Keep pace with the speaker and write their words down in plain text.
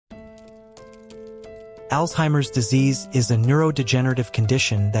Alzheimer's disease is a neurodegenerative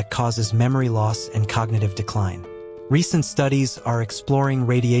condition that causes memory loss and cognitive decline. Recent studies are exploring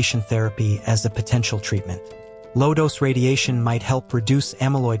radiation therapy as a potential treatment. Low-dose radiation might help reduce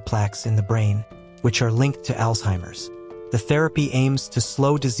amyloid plaques in the brain, which are linked to Alzheimer's. The therapy aims to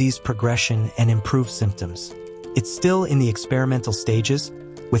slow disease progression and improve symptoms. It's still in the experimental stages,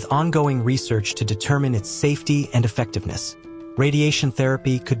 with ongoing research to determine its safety and effectiveness. Radiation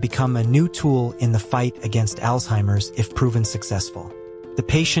therapy could become a new tool in the fight against Alzheimer's if proven successful. The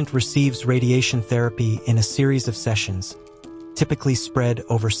patient receives radiation therapy in a series of sessions, typically spread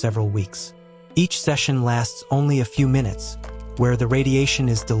over several weeks. Each session lasts only a few minutes, where the radiation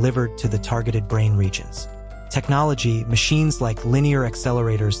is delivered to the targeted brain regions. Technology, machines like linear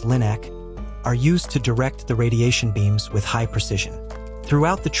accelerators (LINAC), are used to direct the radiation beams with high precision.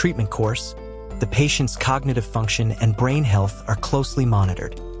 Throughout the treatment course, the patient's cognitive function and brain health are closely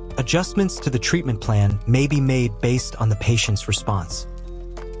monitored. Adjustments to the treatment plan may be made based on the patient's response.